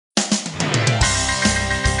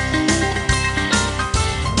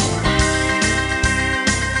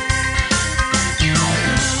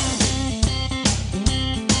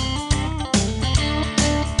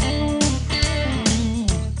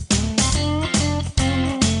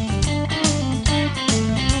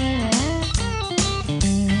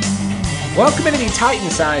Welcome into the Titan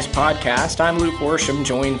Size Podcast. I'm Luke Worsham,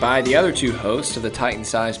 joined by the other two hosts of the Titan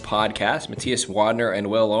Size Podcast, Matthias Wadner and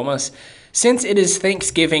Will Lomas. Since it is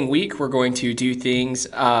Thanksgiving week, we're going to do things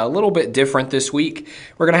a little bit different this week.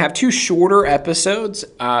 We're going to have two shorter episodes,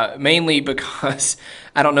 mainly because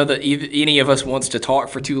I don't know that any of us wants to talk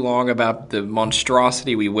for too long about the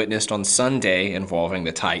monstrosity we witnessed on Sunday involving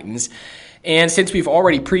the Titans. And since we've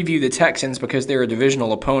already previewed the Texans because they're a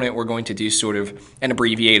divisional opponent, we're going to do sort of an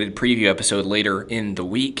abbreviated preview episode later in the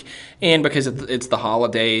week. And because it's the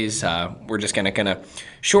holidays, we're just going to kind of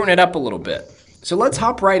shorten it up a little bit. So let's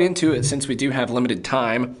hop right into it since we do have limited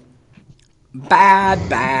time.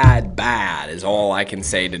 Bad is all I can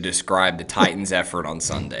say to describe the Titans' effort on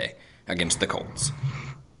Sunday against the Colts.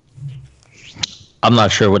 I'm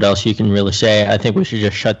not sure what else you can really say. I think we should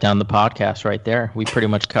just shut down the podcast right there. We pretty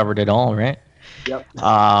much covered it all, right? Yep.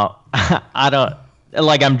 I'm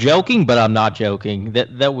joking, but I'm not joking.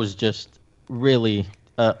 That was just really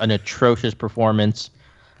an atrocious performance.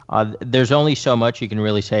 There's only so much you can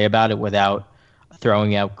really say about it without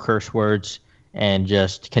throwing out curse words and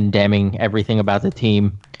just condemning everything about the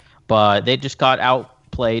team. But they just got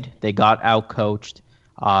outplayed. They got outcoached.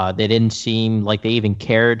 They didn't seem like they even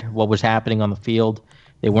cared what was happening on the field.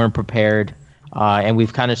 They weren't prepared. And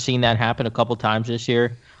we've kind of seen that happen a couple times this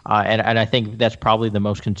year. And I think that's probably the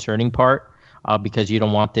most concerning part because you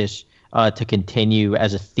don't want this to continue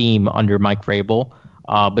as a theme under Mike Vrabel.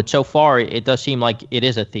 But so far, it does seem like it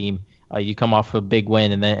is a theme. You come off a big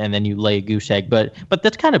win and then you lay a goose egg. But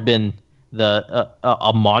that's kind of been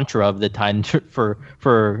a mantra of the Titans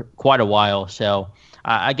for quite a while. So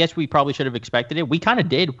I guess we probably should have expected it. We kind of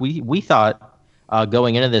did. We thought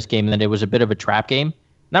going into this game that it was a bit of a trap game.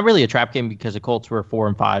 Not really a trap game because the Colts were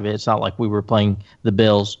 4-5. It's not like we were playing the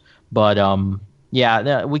Bills. But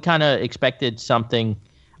we kind of expected something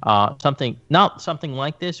not something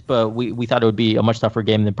like this, but we thought it would be a much tougher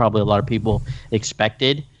game than probably a lot of people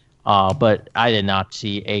expected. But I did not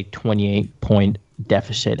see a 28-point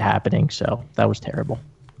deficit happening, so that was terrible.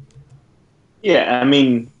 Yeah, I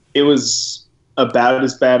mean, it was about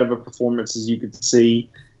as bad of a performance as you could see.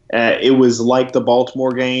 It was like the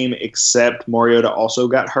Baltimore game, except Mariota also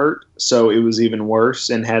got hurt, so it was even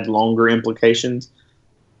worse and had longer implications.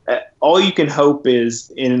 All you can hope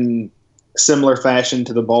is, in similar fashion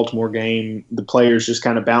to the Baltimore game, the players just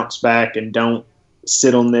kind of bounce back and don't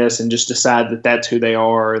sit on this and just decide that that's who they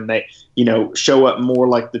are, and they, show up more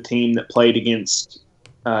like the team that played against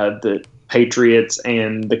the Patriots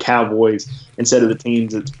and the Cowboys instead of the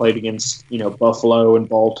teams that's played against, Buffalo and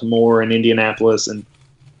Baltimore and Indianapolis. And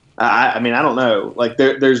I don't know. Like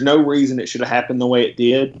there's no reason it should have happened the way it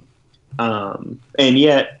did. And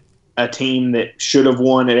yet a team that should have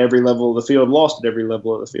won at every level of the field lost at every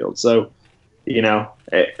level of the field. So,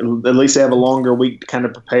 at least they have a longer week to kind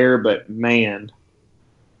of prepare. But man,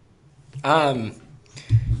 a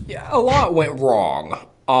lot went wrong.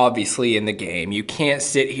 Obviously, in the game, you can't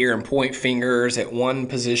sit here and point fingers at one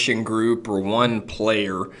position group or one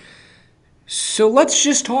player. So let's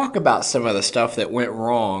just talk about some of the stuff that went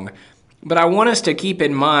wrong. But I want us to keep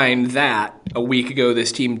in mind that a week ago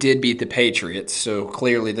this team did beat the Patriots, so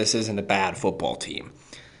clearly this isn't a bad football team.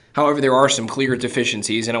 However, there are some clear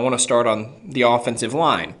deficiencies, and I want to start on the offensive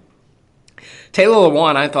line. Taylor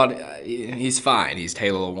Lewan, I thought he's fine. He's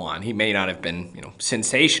Taylor Lewan. He may not have been,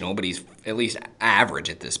 sensational, but he's at least average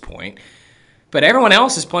at this point. But everyone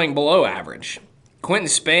else is playing below average. Quentin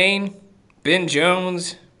Spain, Ben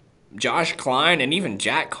Jones, Josh Klein, and even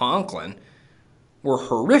Jack Conklin were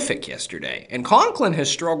horrific yesterday. And Conklin has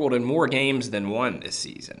struggled in more games than one this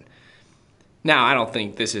season. Now, I don't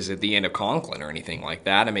think this is at the end of Conklin or anything like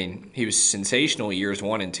that. I mean, he was sensational years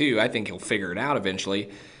 1 and 2. I think he'll figure it out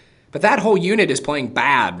eventually. But that whole unit is playing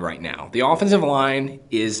bad right now. The offensive line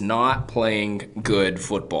is not playing good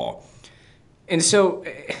football. And so,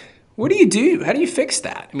 what do you do? How do you fix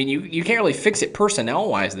that? I mean, you can't really fix it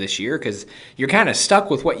personnel-wise this year because you're kind of stuck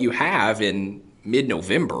with what you have in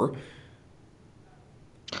mid-November.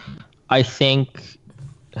 I think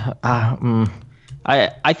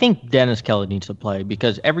I think Dennis Kelly needs to play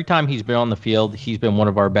because every time he's been on the field, he's been one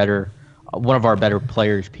of our better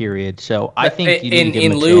players, period. So I think you need to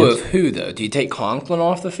give him a lieu chance. of who, though? Do you take Conklin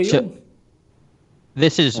off the field? So,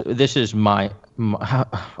 this is my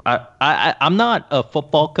I'm not a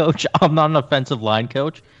football coach. I'm not an offensive line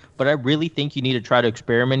coach, but I really think you need to try to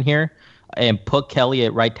experiment here and put Kelly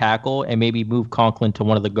at right tackle and maybe move Conklin to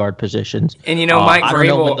one of the guard positions. And Mike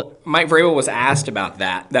Vrabel was asked about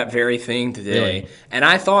that very thing today, Really? And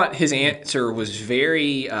I thought his answer was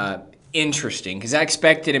very interesting because I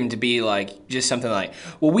expected him to be like just something like,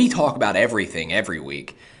 "Well, we talk about everything every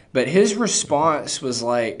week," but his response was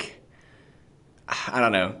like, I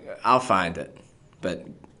don't know. I'll find it, but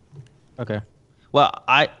Okay. Well,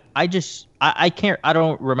 I can't I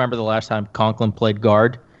don't remember the last time Conklin played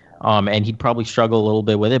guard. And he'd probably struggle a little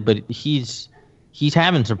bit with it, but he's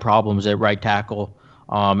having some problems at right tackle.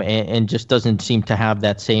 And just doesn't seem to have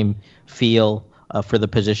that same feel for the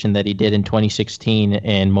position that he did in 2016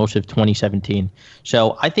 and most of 2017.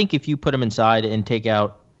 So I think if you put him inside and take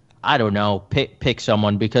out, I don't know, pick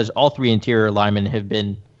someone, because all three interior linemen have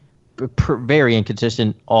been very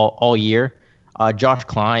inconsistent all year. Josh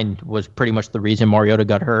Klein was pretty much the reason Mariota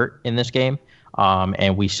got hurt in this game.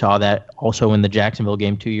 And we saw that also in the Jacksonville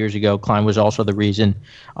game 2 years ago. Klein was also the reason.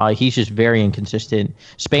 He's just very inconsistent.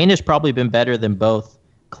 Spain has probably been better than both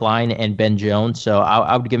Klein and Ben Jones, so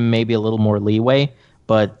I would give him maybe a little more leeway.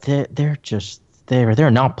 But they're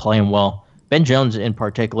not playing well. Ben Jones in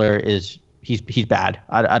particular he's bad.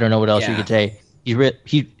 I don't know what else you could say.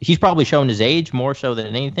 He's probably shown his age more so than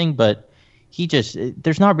anything, but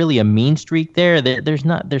there's not really a mean streak there. There's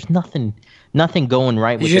nothing going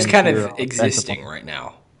right with him. He's just kind of existing right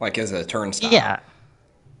now, like as a turnstile.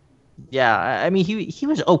 Yeah. I mean, he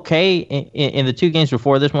was okay in the two games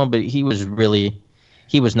before this one, but he was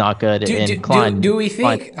not good. Do we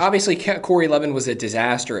think, obviously Corey Levin was a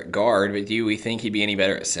disaster at guard, but do we think he'd be any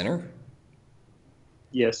better at center?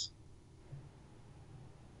 Yes.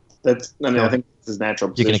 I think it's his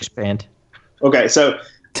natural position. You can expand. Okay, so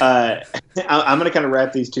I'm going to kind of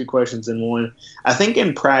wrap these two questions in one. I think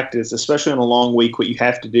in practice, especially on a long week, what you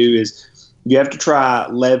have to do is you have to try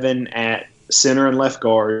Levin at center and left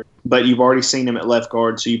guard, but you've already seen him at left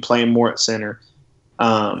guard, so you play him more at center.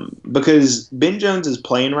 Because Ben Jones is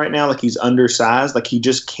playing right now like he's undersized, like he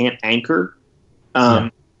just can't anchor.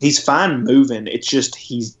 He's fine moving. It's just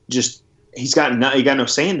he's got no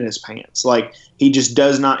sand in his pants. Like he just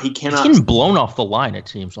does not. He cannot. He's getting blown off the line. It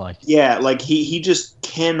seems like. Yeah, like he just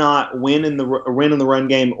cannot win in the run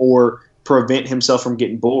game or prevent himself from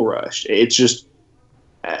getting bull rushed. It's just,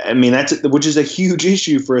 I mean, which is a huge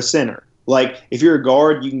issue for a center. Like if you're a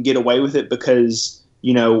guard, you can get away with it because,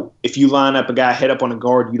 you know, if you line up a guy head up on a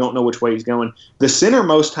guard, you don't know which way he's going. The center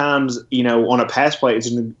most times, you know, on a pass play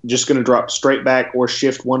is just going to drop straight back or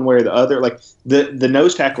shift one way or the other. Like the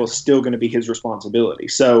nose tackle is still going to be his responsibility.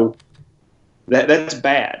 So that's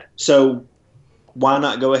bad. So why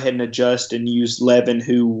not go ahead and adjust and use Levin,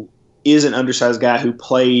 who is an undersized guy who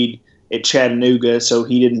played at Chattanooga, so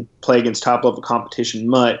he didn't play against top-level competition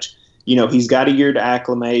much. You know, he's got a year to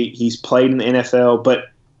acclimate. He's played in the NFL, but,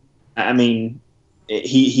 I mean,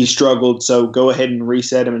 he struggled, so go ahead and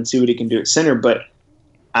reset him and see what he can do at center. But,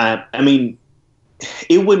 I mean,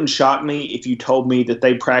 it wouldn't shock me if you told me that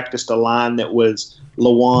they practiced a line that was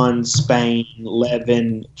Lewan, Spain,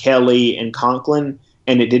 Levin, Kelly, and Conklin,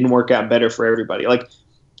 and it didn't work out better for everybody. Like,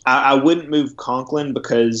 I wouldn't move Conklin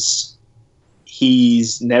because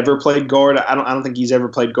he's never played guard. I don't think he's ever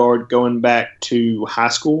played guard going back to high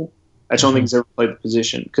school. I don't think he's ever played the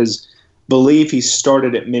position because believe he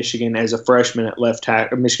started at Michigan as a freshman at left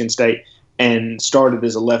tackle, Michigan State, and started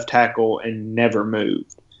as a left tackle and never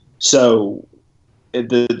moved. So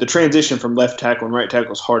the transition from left tackle and right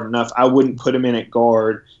tackle is hard enough. I wouldn't put him in at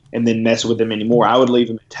guard and then mess with him anymore. I would leave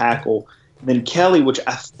him at tackle. Then Kelly, which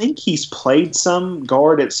I think he's played some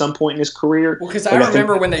guard at some point in his career. Well, because I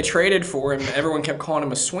remember when they traded for him, everyone kept calling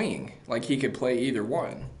him a swing, like he could play either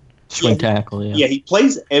one. Swing tackle, yeah. Yeah, he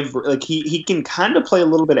plays he can kind of play a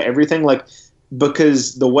little bit of everything, like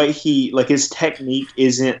because the way his technique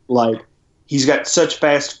isn't like he's got such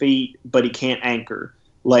fast feet, but he can't anchor.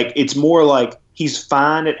 Like it's more like he's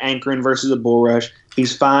fine at anchoring versus a bull rush.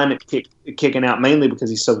 He's fine at kicking out mainly because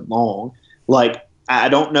he's so long. Like I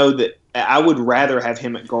don't know that I would rather have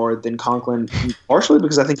him at guard than Conklin, partially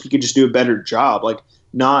because I think he could just do a better job. Like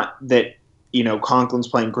not that Conklin's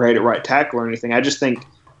playing great at right tackle or anything. I just think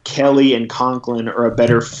Kelly and Conklin are a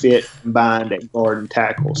better fit combined at guard and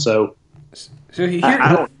tackle. So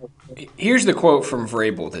here's the quote from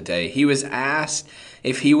Vrabel today. He was asked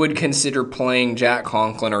if he would consider playing Jack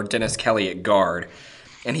Conklin or Dennis Kelly at guard.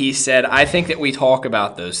 And he said, I think that we talk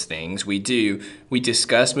about those things. We do. We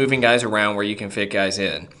discuss moving guys around where you can fit guys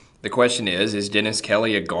in. The question is Dennis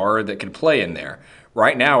Kelly a guard that could play in there?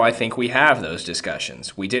 Right now, I think we have those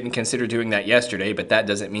discussions. We didn't consider doing that yesterday, but that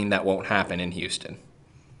doesn't mean that won't happen in Houston.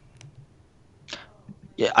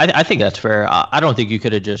 Yeah, I think that's fair. I don't think you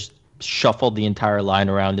could have just shuffled the entire line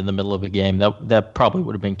around in the middle of a game. That probably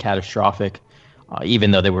would have been catastrophic,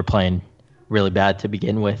 even though they were playing really bad to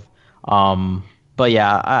begin with. But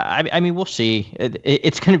yeah, I mean, we'll see.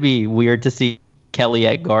 It's going to be weird to see Kelly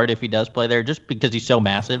at guard if he does play there, just because he's so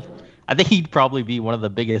massive. I think he'd probably be one of the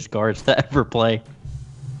biggest guards to ever play.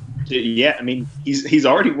 Yeah, I mean, he's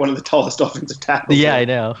already one of the tallest offensive tackles. Yeah, I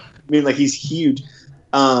know. I mean, like, he's huge.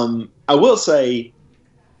 I will say,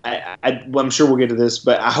 I'm sure we'll get to this,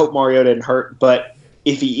 but I hope Mariota didn't hurt. But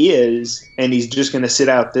if he is, and he's just going to sit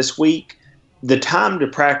out this week, the time to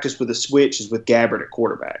practice with a switch is with Gabbert at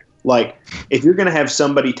quarterback. Like, if you're going to have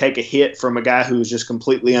somebody take a hit from a guy who is just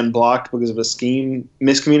completely unblocked because of a scheme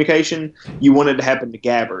miscommunication, you want it to happen to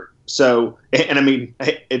Gabbert. So, and I mean,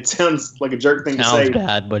 it sounds like a jerk thing to say. Sounds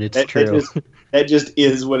bad, but it's true. That just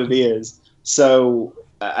is what it is. So,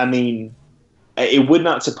 I mean, it would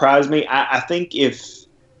not surprise me. I think if,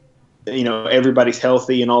 everybody's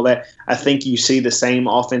healthy and all that, I think you see the same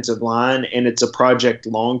offensive line, and it's a project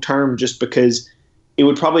long term just because it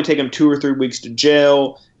would probably take them 2 or 3 weeks to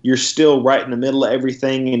gel. You're still right in the middle of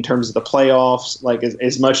everything in terms of the playoffs, like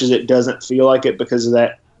as much as it doesn't feel like it because of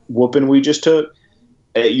that whooping we just took.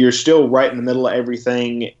 You're still right in the middle of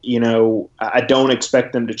everything. I don't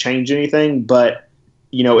expect them to change anything, but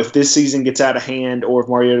if this season gets out of hand or if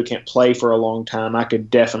Mariota can't play for a long time, I could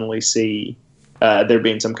definitely see there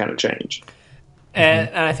being some kind of change. And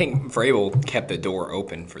I think Vrabel kept the door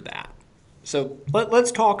open for that. So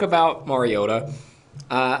let's talk about Mariota.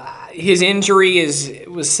 His injury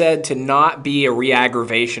was said to not be a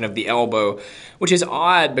re-aggravation of the elbow, which is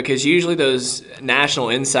odd because usually those national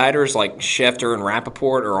insiders like Schefter and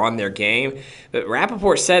Rappaport are on their game. But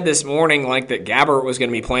Rappaport said this morning that Gabbert was going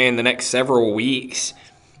to be playing the next several weeks.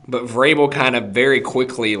 But Vrabel kind of very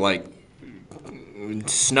quickly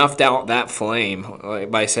snuffed out that flame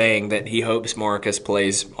by saying that he hopes Marcus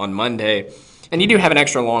plays on Monday. And you do have an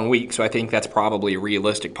extra long week, so I think that's probably a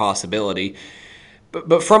realistic possibility.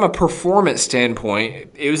 But from a performance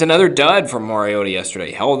standpoint, it was another dud from Mariota yesterday.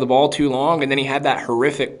 He held the ball too long, and then he had that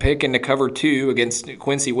horrific pick into cover 2 against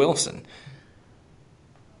Quincy Wilson.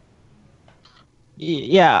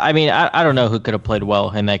 Yeah, I mean, I don't know who could have played well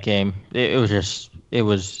in that game. It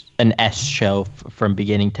was an S show from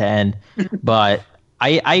beginning to end. But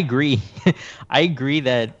I agree. I agree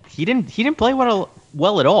that he didn't play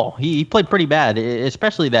well at all. He played pretty bad,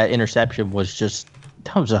 especially that interception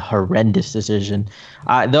that was a horrendous decision.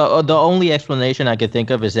 The only explanation I could think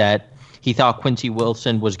of is that he thought Quincy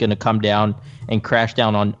Wilson was going to come down and crash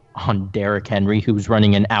down on Derrick Henry, who was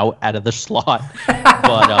running an out of the slot.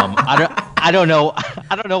 But I don't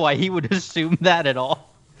know why he would assume that at all.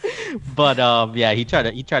 But yeah, he tried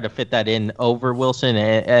to fit that in over Wilson,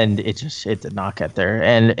 and it did not get there.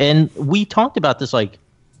 And we talked about this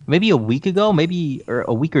maybe a week ago, or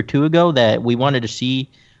a week or two ago, that we wanted to see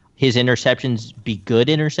his interceptions be good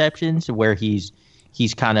interceptions where he's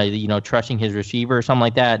kind of trusting his receiver or something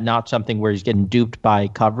like that, not something where he's getting duped by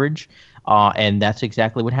coverage. And that's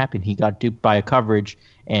exactly what happened. He got duped by a coverage,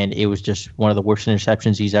 and it was just one of the worst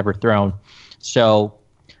interceptions he's ever thrown. So,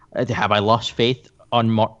 have I lost faith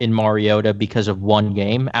in Mariota because of one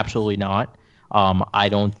game? Absolutely not. I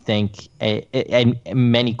don't think and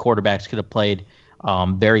many quarterbacks could have played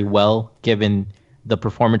very well given the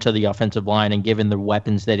performance of the offensive line and given the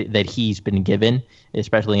weapons that he's been given,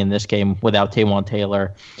 especially in this game without Taywan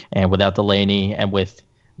Taylor and without Delaney and with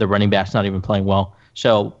the running backs not even playing well.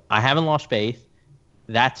 So I haven't lost faith.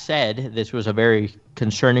 That said, this was a very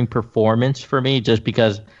concerning performance for me just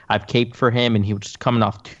because I've caped for him and he was coming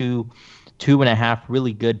off two and a half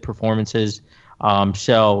really good performances.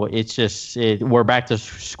 So it's we're back to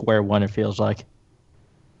square one, it feels like.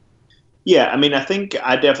 Yeah, I mean, I think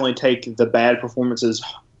I definitely take the bad performances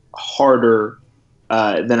harder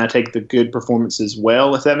than I take the good performances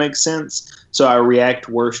well, if that makes sense. So I react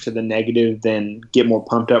worse to the negative than get more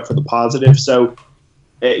pumped up for the positive. So,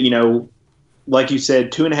 like you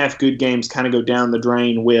said, 2.5 good games kind of go down the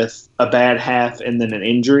drain with a bad half and then an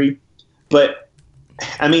injury. But,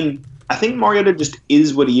 I mean, I think Mariota just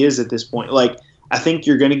is what he is at this point. I think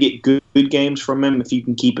you're going to get good games from him if you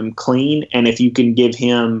can keep him clean and if you can give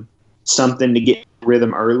him something to get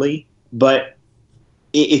rhythm early. But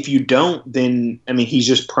if you don't, then he's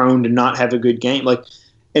just prone to not have a good game.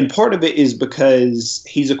 And part of it is because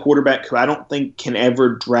he's a quarterback who I don't think can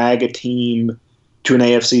ever drag a team to an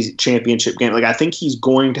AFC championship game. I think he's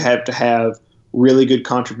going to have really good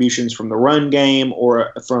contributions from the run game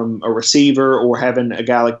or from a receiver or having a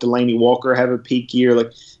guy like Delaney Walker have a peak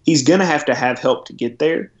year. He's going to have help to get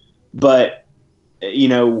there. But,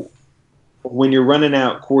 when you're running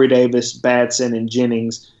out Corey Davis, Batson, and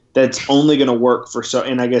Jennings, that's only going to work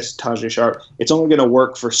and I guess Tajay Sharp, it's only going to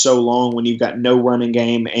work for so long when you've got no running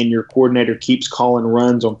game and your coordinator keeps calling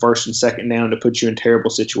runs on first and second down to put you in terrible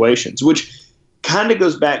situations, which kind of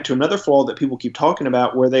goes back to another flaw that people keep talking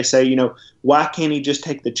about where they say, why can't he just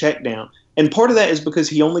take the check down? And part of that is because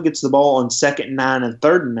he only gets the ball on 2nd and 9 and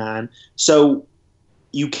 3rd and 9. So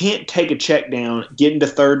you can't take a check down, get into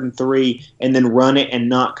 3rd and 3, and then run it and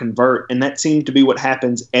not convert. And that seems to be what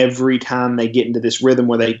happens every time they get into this rhythm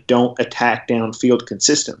where they don't attack downfield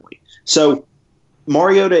consistently. So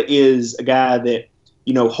Mariota is a guy that,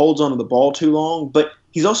 holds onto the ball too long, but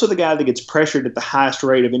he's also the guy that gets pressured at the highest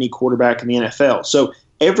rate of any quarterback in the NFL. So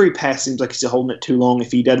every pass seems like he's holding it too long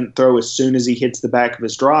if he doesn't throw as soon as he hits the back of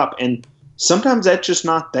his drop. And sometimes that's just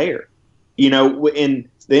not there. And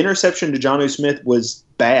the interception to Jonnu Smith was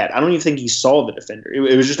bad. I don't even think he saw the defender.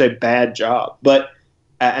 It was just a bad job. But,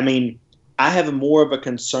 I have more of a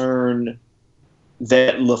concern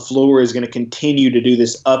that LaFleur is going to continue to do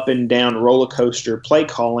this up and down roller coaster play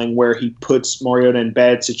calling where he puts Mariota in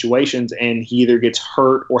bad situations and he either gets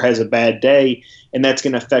hurt or has a bad day, and that's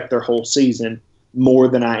going to affect their whole season more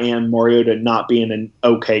than I am Mariota not being an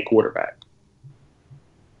okay quarterback.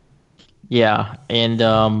 Yeah, and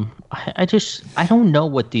I don't know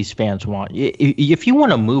what these fans want. If you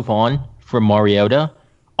want to move on from Mariota,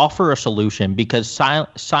 offer a solution, because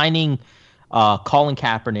signing Colin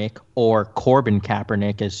Kaepernick, or Corbin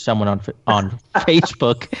Kaepernick, as someone on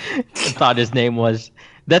Facebook thought his name was,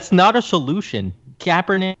 that's not a solution.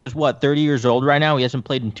 Kaepernick is 30 years old right now. He hasn't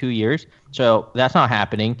played in 2 years, so that's not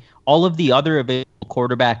happening. All of the other available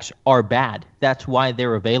quarterbacks are bad. That's why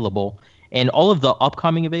they're available. And all of the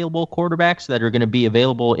upcoming available quarterbacks that are going to be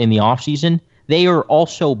available in the offseason, they are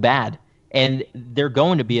also bad. And they're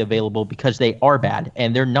going to be available because they are bad,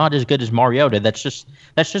 and they're not as good as Mariota. That's just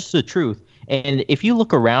the truth. And if you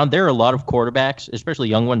look around, there are a lot of quarterbacks, especially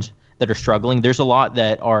young ones, that are struggling. There's a lot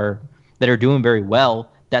that are doing very well.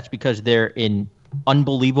 That's because they're in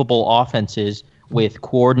unbelievable offenses with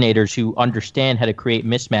coordinators who understand how to create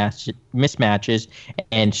mismatches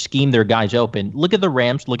and scheme their guys open. Look at the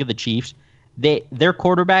Rams. Look at the Chiefs. Their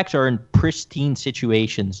quarterbacks are in pristine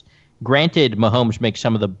situations. Granted, Mahomes makes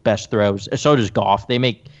some of the best throws. So does Goff. They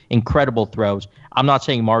make incredible throws. I'm not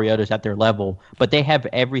saying Mariota's at their level, but they have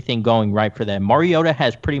everything going right for them. Mariota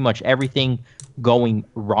has pretty much everything going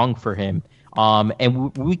wrong for him.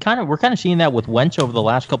 And we're kind of seeing that with Wentz over the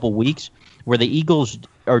last couple of weeks, where the Eagles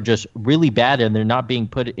are just really bad and they're not being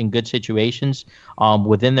put in good situations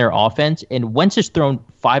within their offense. And Wentz has thrown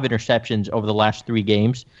 5 interceptions over the last 3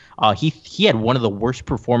 games. He had one of the worst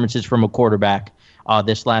performances from a quarterback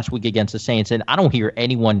this last week against the Saints, and I don't hear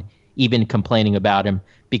anyone even complaining about him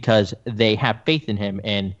because they have faith in him,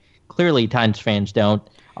 and clearly Titans fans don't.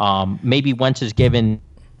 Maybe Wentz has given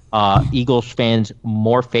Eagles fans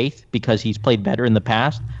more faith because he's played better in the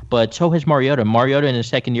past, but so has Mariota. Mariota in his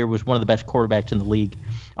second year was one of the best quarterbacks in the league,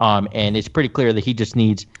 and it's pretty clear that he just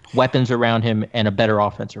needs weapons around him and a better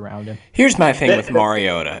offense around him. Here's my thing with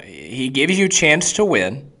Mariota. He gives you a chance to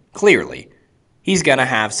win, clearly. He's going to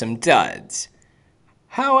have some duds.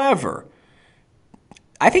 However,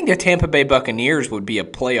 I think the Tampa Bay Buccaneers would be a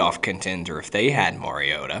playoff contender if they had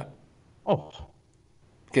Mariota. Oh,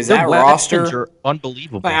 because that roster are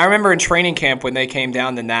unbelievable. I remember in training camp when they came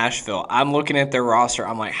down to Nashville, I'm looking at their roster.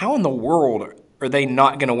 I'm like, how in the world are they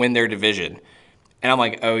not going to win their division? And I'm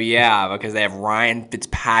like, oh yeah, because they have Ryan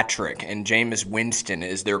Fitzpatrick and Jameis Winston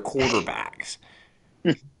as their quarterbacks.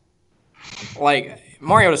 Like,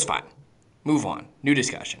 Mariota's fine. Move on. New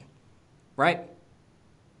discussion. Right?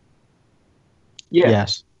 Yeah.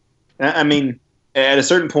 Yes. I mean, at a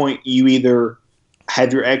certain point, you either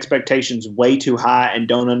have your expectations way too high and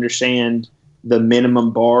don't understand the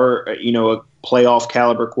minimum bar, a playoff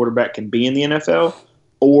caliber quarterback can be in the NFL,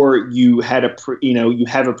 or you have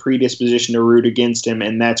a predisposition to root against him,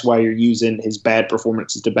 and that's why you're using his bad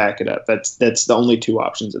performances to back it up. That's the only 2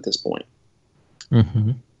 options at this point.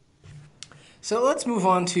 Mm-hmm. So let's move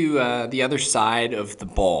on to the other side of the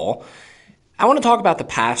ball. I want to talk about the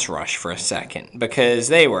pass rush for a second because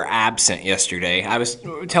they were absent yesterday. I was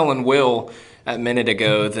telling Will a minute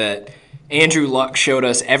ago that Andrew Luck showed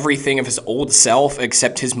us everything of his old self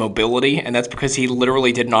except his mobility, and that's because he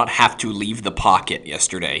literally did not have to leave the pocket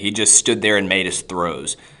yesterday. He just stood there and made his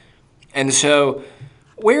throws. And so,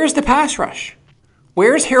 where's the pass rush?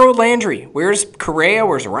 Where's Harold Landry? Where's Correa?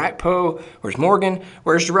 Where's Rakpo? Where's Morgan?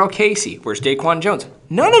 Where's Jarrell Casey? Where's Daquan Jones?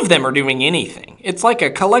 None of them are doing anything. It's like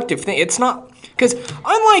a collective thing. It's not – because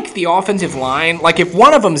unlike the offensive line, like if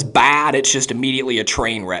one of them's bad, it's just immediately a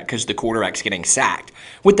train wreck because the quarterback's getting sacked.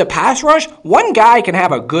 With the pass rush, one guy can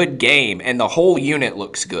have a good game and the whole unit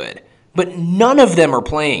looks good. But none of them are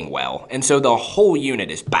playing well, and so the whole unit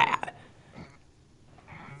is bad.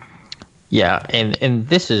 Yeah, and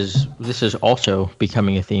this is also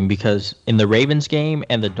becoming a theme because in the Ravens game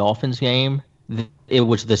and the Dolphins game, it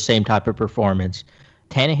was the same type of performance.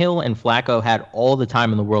 Tannehill and Flacco had all the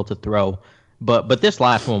time in the world to throw. but this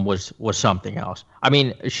last one was something else. I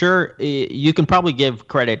mean, sure, you can probably give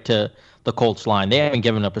credit to the Colts line. They haven't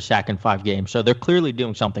given up a sack in 5 games, so they're clearly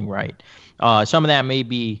doing something right. Some of that may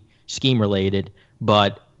be scheme related,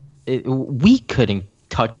 but we couldn't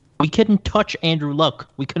touch Andrew Luck.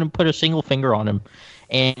 We couldn't put a single finger on him,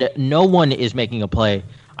 and no one is making a play.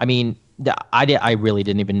 I mean, I really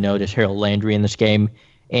didn't even notice Harold Landry in this game.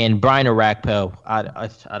 And Brian Orakpo,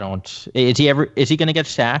 I don't. Is he going to get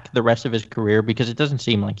sacked the rest of his career? Because it doesn't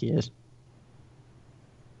seem like he is.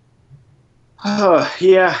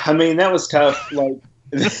 Yeah, I mean that was tough. Like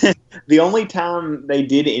the only time they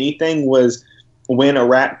did anything was when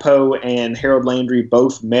Orakpo and Harold Landry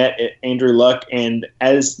both met at Andrew Luck, and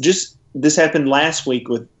as just this happened last week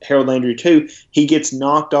with Harold Landry too, he gets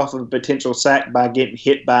knocked off of a potential sack by getting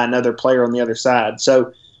hit by another player on the other side.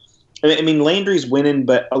 So. I mean, Landry's winning,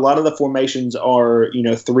 but a lot of the formations are,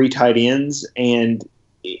 3 tight ends, and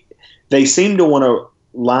they seem to want to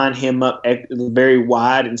line him up very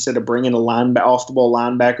wide instead of bringing a off-the-ball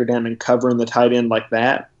linebacker down and covering the tight end like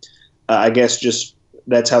that. I guess just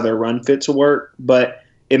that's how their run fits will work, but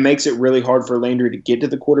it makes it really hard for Landry to get to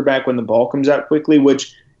the quarterback when the ball comes out quickly,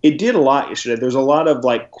 which it did a lot yesterday. There's a lot of,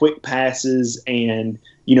 quick passes and,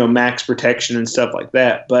 max protection and stuff like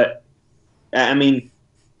that, but, I mean,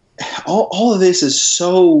 all of this is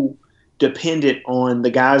so dependent on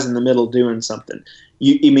the guys in the middle doing something.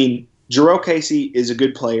 Jurrell Casey is a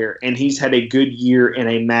good player, and he's had a good year in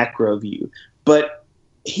a macro view. But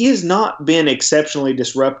he has not been exceptionally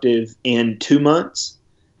disruptive in 2 months.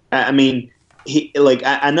 I mean,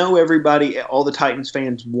 I know everybody, all the Titans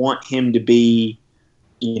fans want him to be,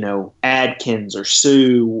 Adkins or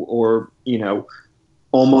Sue or,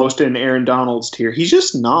 almost in Aaron Donald's tier. He's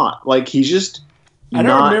just not. He's just – I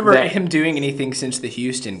don't remember him doing anything since the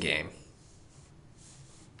Houston game.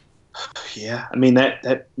 Yeah, I mean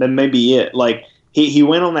that may be it. He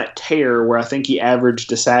went on that tear where I think he averaged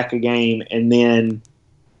a sack a game, and then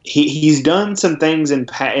he's done some things in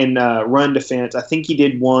run defense. I think he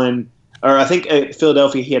did one, or I think at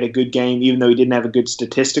Philadelphia he had a good game, even though he didn't have a good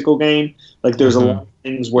statistical game. There's a lot of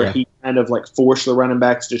things where he kind of forced the running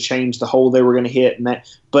backs to change the hole they were going to hit, and that.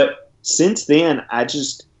 But since then,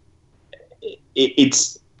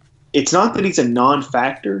 it's not that he's a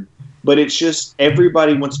non-factor, but it's just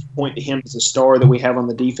everybody wants to point to him as a star that we have on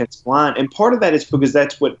the defensive line. And part of that is because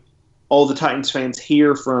that's what all the Titans fans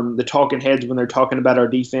hear from the talking heads when they're talking about our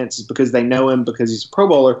defense, is because they know him because he's a Pro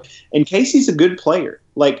Bowler. And Casey's a good player.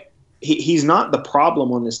 He's not the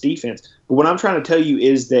problem on this defense. But what I'm trying to tell you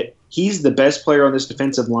is that he's the best player on this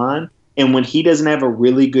defensive line. And when he doesn't have a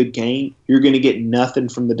really good game, you're going to get nothing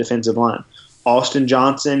from the defensive line. Austin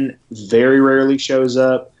Johnson very rarely shows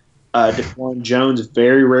up. DeQuan Jones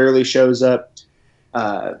very rarely shows up.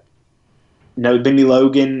 Benny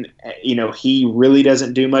Logan, he really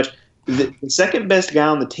doesn't do much. The second best guy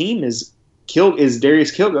on the team is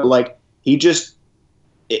Darius Kilgo. He just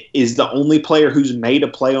is the only player who's made a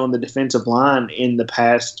play on the defensive line in the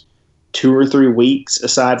past 2 or 3 weeks,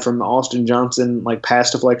 aside from the Austin Johnson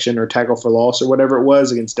pass deflection or tackle for loss or whatever it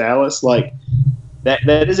was against Dallas.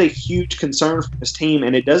 That is a huge concern for this team,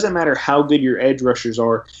 and it doesn't matter how good your edge rushers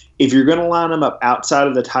are. If you're going to line them up outside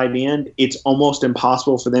of the tight end, it's almost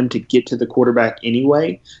impossible for them to get to the quarterback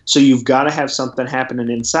anyway. So you've got to have something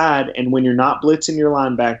happening inside, and when you're not blitzing your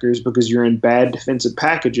linebackers because you're in bad defensive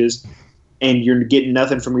packages and you're getting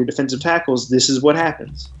nothing from your defensive tackles, this is what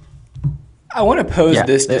happens. I want to pose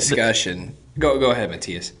this discussion. Go ahead,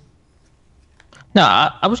 Matthias. No,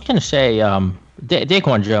 I was going to say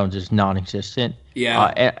DaQuan Jones is non-existent.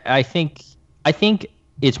 Yeah, I think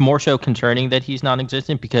it's more so concerning that he's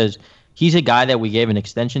non-existent because he's a guy that we gave an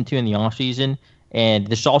extension to in the offseason, and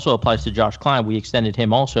this also applies to Josh Klein. We extended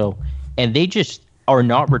him also, and they just are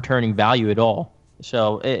not returning value at all.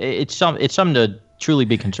 So it's something to truly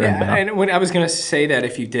be concerned about. And when I was going to say that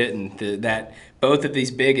if you didn't, that both of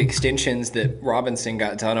these big extensions that Robinson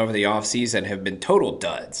got done over the offseason have been total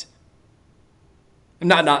duds.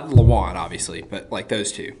 Not Lawan, obviously, but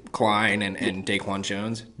those two, Klein and DaQuan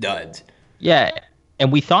Jones, duds. Yeah,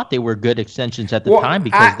 and we thought they were good extensions at the time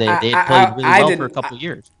because they had played really well for a couple of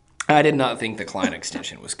years. I did not think the Klein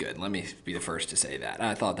extension was good. Let me be the first to say that.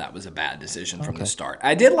 I thought that was a bad decision from the start.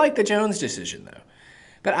 I did like the Jones decision, though.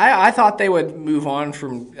 But I thought they would move on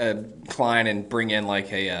from Klein and bring in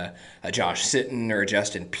a Josh Sitton or a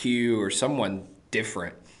Justin Pugh or someone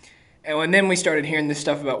different. And then we started hearing this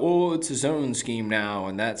stuff about, it's a zone scheme now,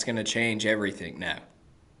 and that's going to change everything. No,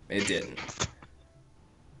 it didn't.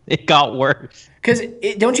 It got worse. Because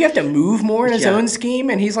don't you have to move more in a zone scheme?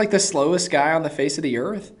 And he's the slowest guy on the face of the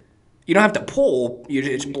earth. You don't have to pull. You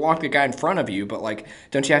just block the guy in front of you. But like,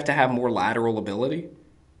 don't you have to have more lateral ability?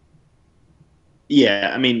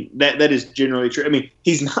 Yeah, I mean that is generally true. I mean,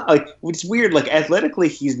 he's not like it's weird. Like athletically,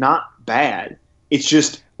 he's not bad. It's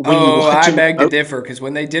just when you Oh, watch I him. beg to differ because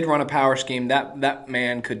when they did run a power scheme, that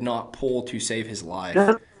man could not pull to save his No, life.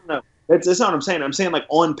 no, no. That's not what I'm saying. I'm saying like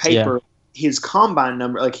on Yeah. paper, his combine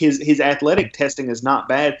number, like his athletic testing is not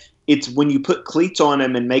bad. It's when you put cleats on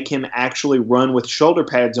him and make him actually run with shoulder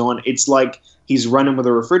pads on, it's like he's running with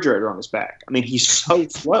a refrigerator on his back. I mean, he's so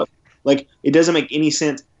slow. Like it doesn't make any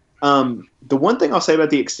sense. The one thing I'll say about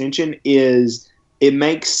the extension is it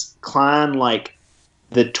makes Klein like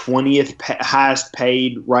the 20th highest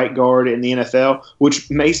paid right guard in the NFL, which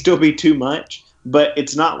may still be too much, but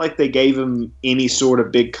it's not like they gave him any sort of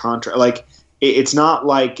big contract. Like it's not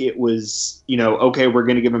like it was, okay, we're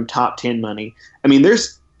going to give him top 10 money. I mean,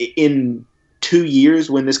 there's in 2 years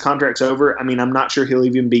when this contract's over, I mean, I'm not sure he'll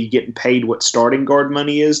even be getting paid what starting guard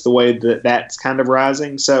money is, the way that that's kind of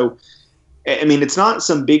rising. So, I mean, it's not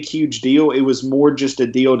some big, huge deal. It was more just a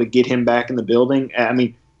deal to get him back in the building. I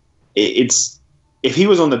mean, it's if he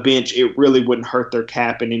was on the bench, it really wouldn't hurt their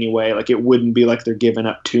cap in any way. Like, it wouldn't be like they're giving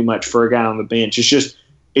up too much for a guy on the bench.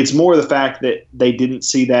 It's more the fact that they didn't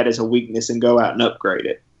see that as a weakness and go out and upgrade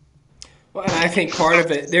it. Well, and I think part of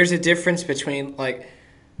it, there's a difference between like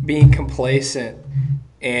being complacent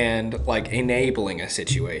and like enabling a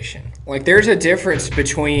situation. Like, there's a difference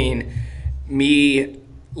between me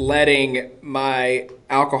letting my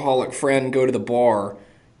alcoholic friend go to the bar,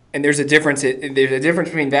 and there's a difference. There's a difference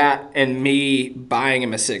between that and me buying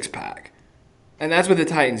him a 6-pack, and that's what the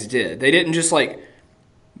Titans did. They didn't just like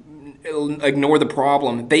ignore the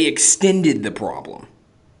problem; they extended the problem.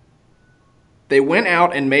 They went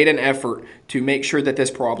out and made an effort to make sure that this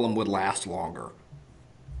problem would last longer.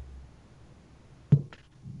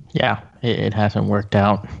 Yeah, it hasn't worked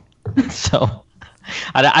out. So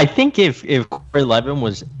I think if Corey Levin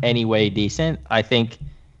was anyway decent, I think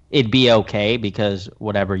it'd be okay because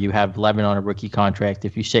whatever, you have Levin on a rookie contract.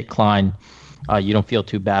 If you sit Klein, you don't feel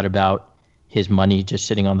too bad about his money just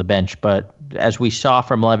sitting on the bench. But as we saw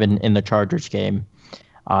from Levin in the Chargers game,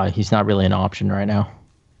 he's not really an option right now.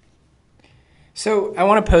 So I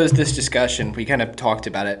want to pose this discussion. We kind of talked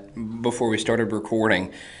about it before we started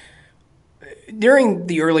recording. During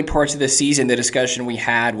the early parts of the season, the discussion we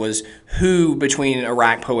had was who between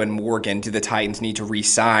Arakpo and Morgan do the Titans need to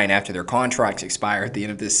re-sign after their contracts expire at the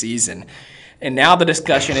end of this season. And now the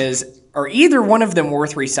discussion is, are either one of them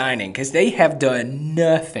worth re-signing? Because they have done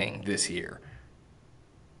nothing this year.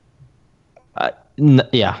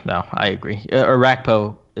 Yeah, no, I agree.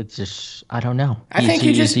 Arakpo, it's just, I don't know. I think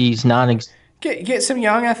he's not... Get some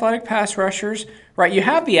young athletic pass rushers, right? You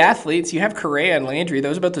have the athletes. You have Correa and Landry.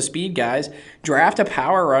 Those are both the speed guys. Draft a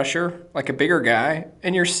power rusher, like a bigger guy,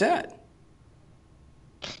 and you're set.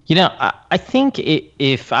 I think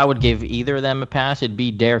if I would give either of them a pass, it'd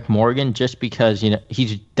be Derek Morgan, just because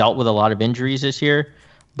he's dealt with a lot of injuries this year,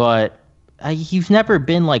 but he's never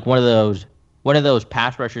been like one of those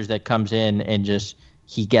pass rushers that comes in and just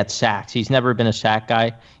he gets sacks. He's never been a sack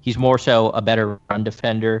guy. He's more so a better run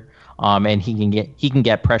defender. And he can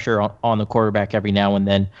get pressure on the quarterback every now and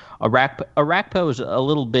then. Arakpo is a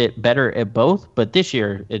little bit better at both, but this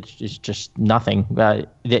year it's just nothing.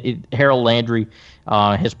 Harold Landry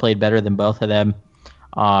has played better than both of them.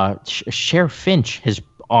 Sheriff Finch has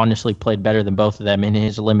honestly played better than both of them in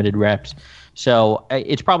his limited reps. So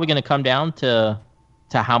it's probably going to come down to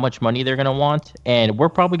how much money they're going to want, and we're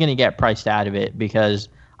probably going to get priced out of it because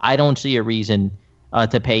I don't see a reason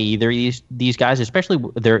to pay either of these guys, especially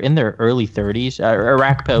they're in their early 30s.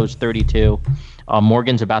 Arakpo's 32.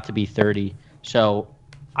 Morgan's about to be 30. So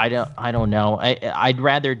I don't know. I'd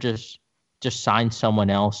rather just sign someone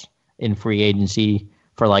else in free agency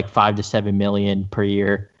for like $5 to $7 million per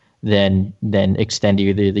year than extend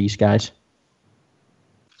either of these guys.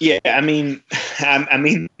 Yeah, I mean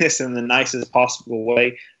this in the nicest possible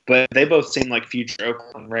way, but they both seem like future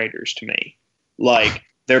Oakland Raiders to me. Like,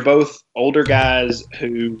 they're both older guys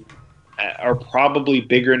who are probably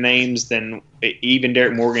bigger names than even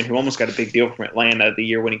Derek Morgan, who almost got a big deal from Atlanta the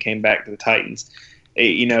year when he came back to the Titans.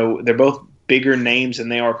 They're both bigger names than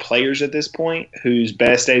they are players at this point, whose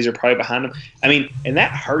best days are probably behind them. I mean, and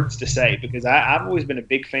that hurts to say because I've always been a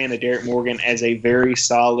big fan of Derek Morgan as a very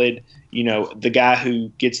solid, the guy who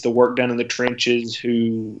gets the work done in the trenches,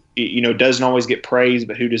 who, doesn't always get praise,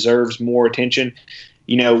 but who deserves more attention.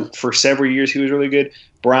 For several years he was really good.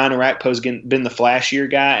 Brian Arakpo's been the flashier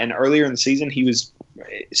guy, and earlier in the season he was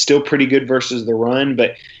still pretty good versus the run,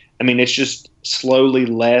 but I mean it's just slowly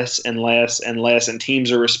less and less and less, and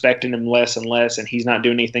teams are respecting him less and less, and he's not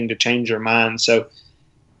doing anything to change their mind. So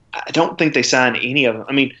I don't think they signed any of them.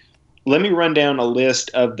 I mean, let me run down a list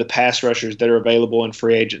of the pass rushers that are available in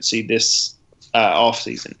free agency this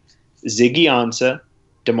offseason. Ziggy Ansah,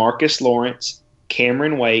 DeMarcus Lawrence,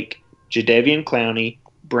 Cameron Wake, Jadeveon Clowney,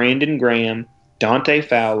 Brandon Graham, Dante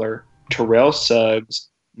Fowler, Terrell Suggs,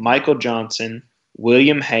 Michael Johnson,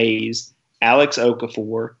 William Hayes, Alex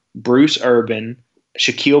Okafor, Bruce Urban,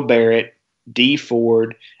 Shaquille Barrett, D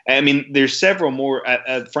Ford. I mean, there's several more.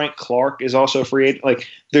 Frank Clark is also a free agent. Like,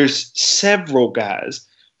 there's several guys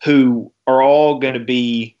who are all going to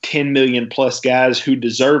be 10 million plus guys who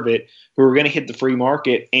deserve it, who are going to hit the free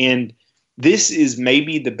market. And this is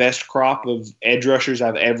maybe the best crop of edge rushers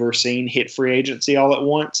I've ever seen hit free agency all at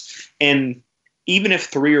once. And even if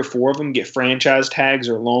 3 or 4 of them get franchise tags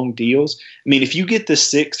or long deals, I mean, if you get the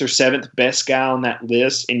 6th or 7th best guy on that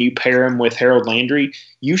list and you pair him with Harold Landry,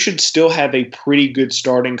 you should still have a pretty good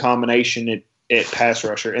starting combination at pass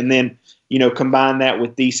rusher. And then, combine that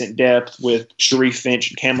with decent depth with Sharif Finch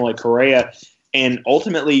and Kamala Correa, and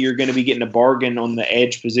ultimately you're going to be getting a bargain on the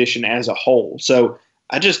edge position as a whole. So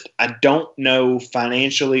I don't know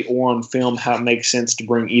financially or on film how it makes sense to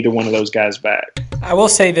bring either one of those guys back. I will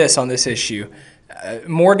say this on this issue.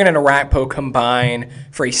 Morgan and Arakpo combine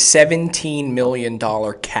for a $17 million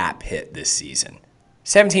cap hit this season.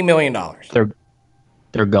 $17 million.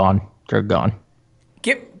 They're gone. They're gone.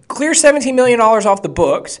 Clear $17 million off the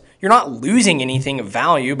books. You're not losing anything of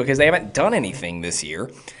value because they haven't done anything this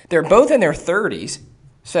year. They're both in their 30s.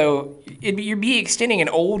 So you'd be extending an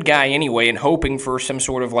old guy anyway and hoping for some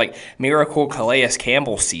sort of like miracle Calais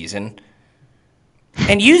Campbell season.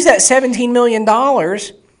 And use that $17 million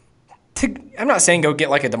to, I'm not saying go get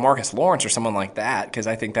like a DeMarcus Lawrence or someone like that because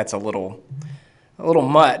I think that's a little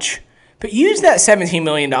much. But use that $17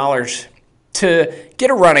 million to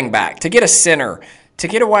get a running back, to get a center, to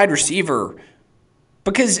get a wide receiver.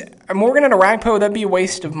 Because Morgan and Arakpo, that'd be a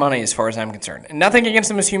waste of money as far as I'm concerned. And nothing against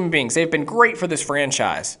them as human beings. They've been great for this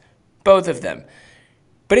franchise. Both of them.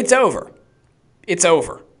 But it's over. It's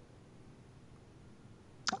over.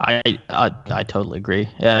 I totally agree.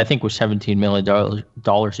 Yeah, I think with $17 million,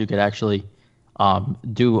 you could actually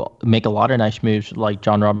make a lot of nice moves like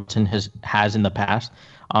John Robinson has in the past,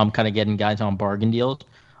 kind of getting guys on bargain deals.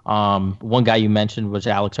 One guy you mentioned was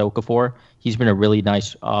Alex Okafor. He's been a really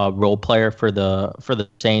nice role player for the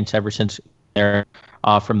Saints ever since they're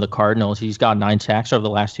from the Cardinals. He's got 9 sacks over the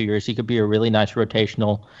last 2 years. He could be a really nice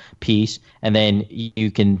rotational piece, and then you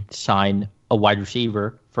can sign a wide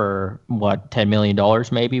receiver for $10 million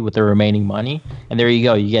maybe with the remaining money, and there you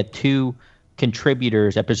go. You get 2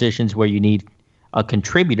 contributors at positions where you need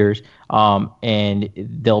contributors, and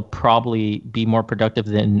they'll probably be more productive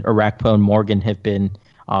than Arakpo and Morgan have been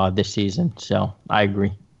this season. So I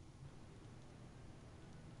agree.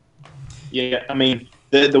 Yeah, I mean,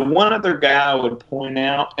 the one other guy I would point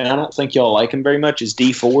out, and I don't think y'all like him very much, is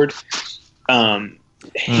D Ford. I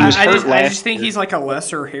just think he's like a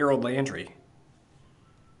lesser Harold Landry.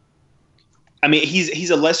 I mean, he's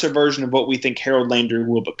a lesser version of what we think Harold Landry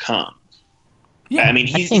will become. Yeah, I mean,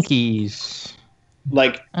 he's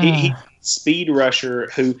like he speed rusher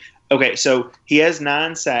who. Okay, so he has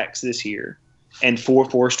 9 sacks this year and 4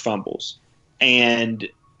 forced fumbles, and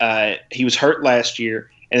he was hurt last year.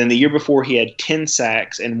 And then the year before, he had 10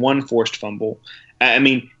 sacks and 1 forced fumble. I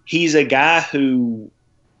mean, he's a guy who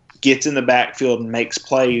gets in the backfield and makes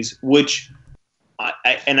plays, which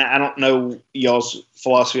I don't know y'all's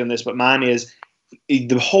philosophy on this, but mine is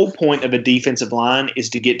the whole point of a defensive line is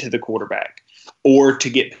to get to the quarterback or to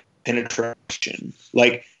get penetration.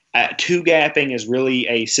 Like, two-gapping is really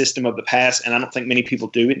a system of the past, and I don't think many people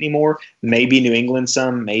do it anymore. Maybe New England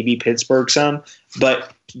some, maybe Pittsburgh some.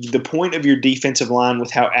 But the point of your defensive line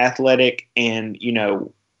with how athletic and,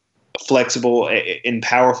 flexible and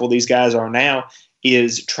powerful these guys are now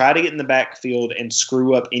is try to get in the backfield and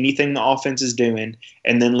screw up anything the offense is doing,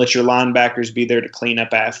 and then let your linebackers be there to clean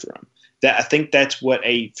up after them. I think that's what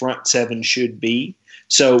a front seven should be.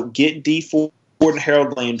 So get D Ford and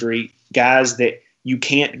Harold Landry, guys that you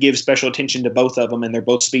can't give special attention to both of them, and they're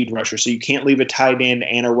both speed rushers. So you can't leave a tight end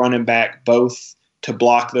and a running back both to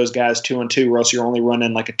block those guys 2-on-2, or else you're only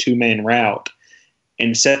running like a 2-man route.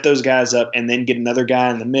 And set those guys up, and then get another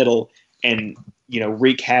guy in the middle and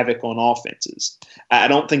wreak havoc on offenses. I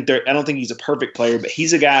don't think he's a perfect player, but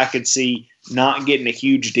he's a guy I could see not getting a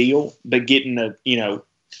huge deal, but getting a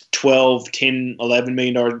 12, 10, $11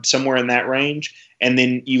 million, somewhere in that range. And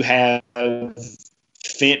then you have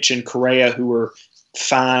Finch and Correa, who are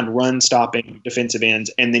fine run-stopping defensive ends,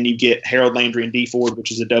 and then you get Harold Landry and D Ford,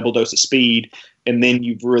 which is a double dose of speed, and then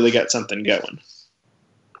you've really got something going.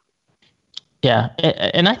 Yeah,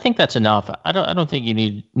 and I think that's enough. I don't think you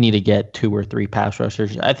need to get 2 or 3 pass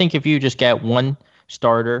rushers. I think if you just get one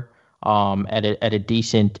starter at a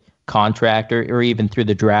decent contract or even through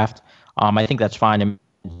the draft, I think that's fine. And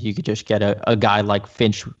you could just get a guy like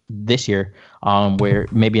Finch this year, where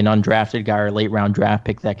maybe an undrafted guy or a late round draft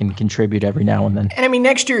pick that can contribute every now and then. And I mean,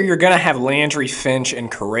 next year you're going to have Landry, Finch,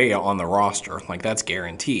 and Correa on the roster. Like, that's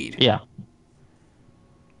guaranteed. Yeah.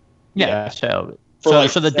 Yeah. So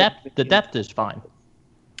the depth is fine.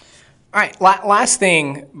 All right, last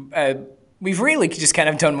thing. We've really just kind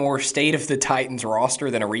of done more state of the Titans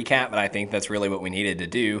roster than a recap, but I think that's really what we needed to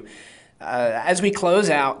do. As we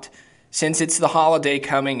close out, since it's the holiday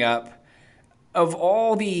coming up, I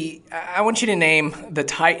want you to name the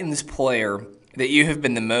Titans player that you have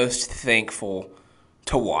been the most thankful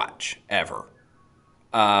to watch ever.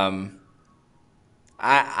 I'm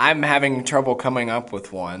having trouble coming up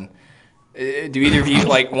with one. Do either of you,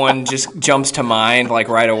 like, one just jumps to mind, like,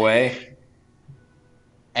 right away?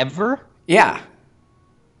 Ever? Yeah.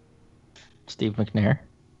 Steve McNair.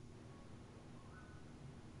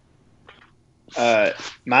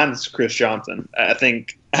 Mine's Chris Johnson. I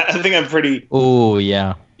think I'm pretty. Oh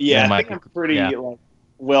yeah. Yeah, I think I'm pretty like,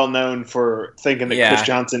 well known for thinking that Chris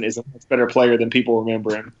Johnson is a much better player than people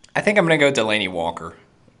remember him. I think I'm gonna go Delaney Walker.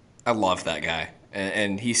 I love that guy,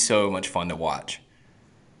 and he's so much fun to watch.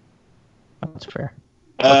 That's fair.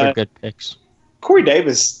 Those are good picks. Corey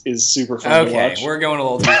Davis is super fun to watch. Okay, we're going a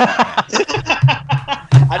little too far.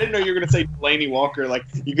 I didn't know you were going to say Delaney Walker. Like,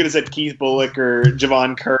 you could have said Keith Bullock or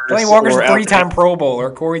Javon Curse. Delaney Walker's a 3-time Pro Bowler.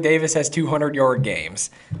 Corey Davis has 200-yard games.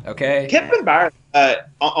 Okay? Kevin Byard,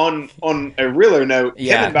 on a realer note,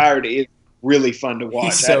 Kevin Byard is really fun to watch.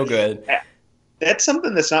 He's so good. That's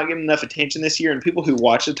something that's not getting enough attention this year, and people who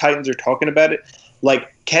watch the Titans are talking about it.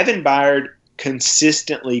 Like, Kevin Byard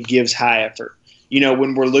consistently gives high effort. You know,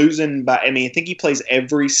 when we're losing I think he plays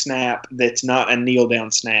every snap that's not a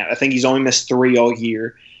kneel-down snap. I think he's only missed 3 all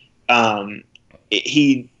year.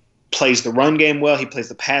 He plays the run game well. He plays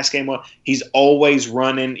the pass game well. He's always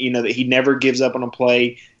running, that he never gives up on a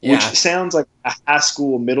play, which sounds like a high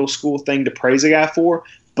school, middle school thing to praise a guy for.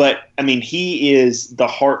 But, he is the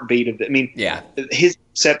heartbeat of it. His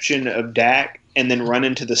perception of Dak and then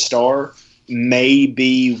running to the star may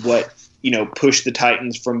be what push the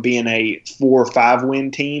Titans from being a 4 or 5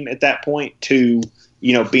 win team at that point to,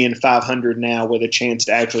 being 500 now with a chance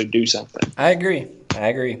to actually do something. I agree.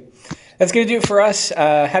 That's going to do it for us.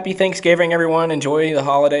 Happy Thanksgiving, everyone. Enjoy the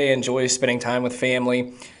holiday. Enjoy spending time with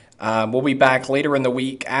family. We'll be back later in the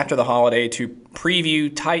week after the holiday to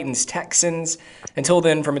preview Titans-Texans. Until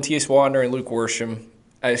then, from Matthias Wadner and Luke Worsham,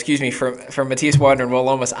 from Matthias Wadner and Will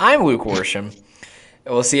Lomas, I'm Luke Worsham.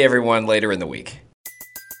 We'll see everyone later in the week.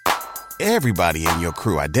 Everybody in your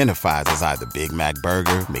crew identifies as either Big Mac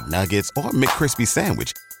Burger, McNuggets, or McCrispy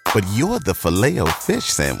Sandwich. But you're the Filet-O-Fish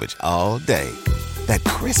Sandwich all day. That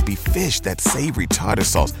crispy fish, that savory tartar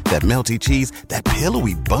sauce, that melty cheese, that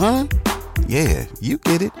pillowy bun. Yeah, you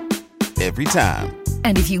get it. Every time.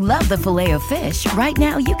 And if you love the Filet-O-Fish, right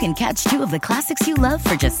now you can catch 2 of the classics you love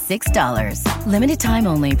for just $6. Limited time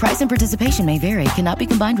only. Price and participation may vary. Cannot be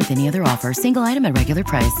combined with any other offer. Single item at regular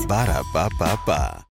price. Ba-da-ba-ba-ba.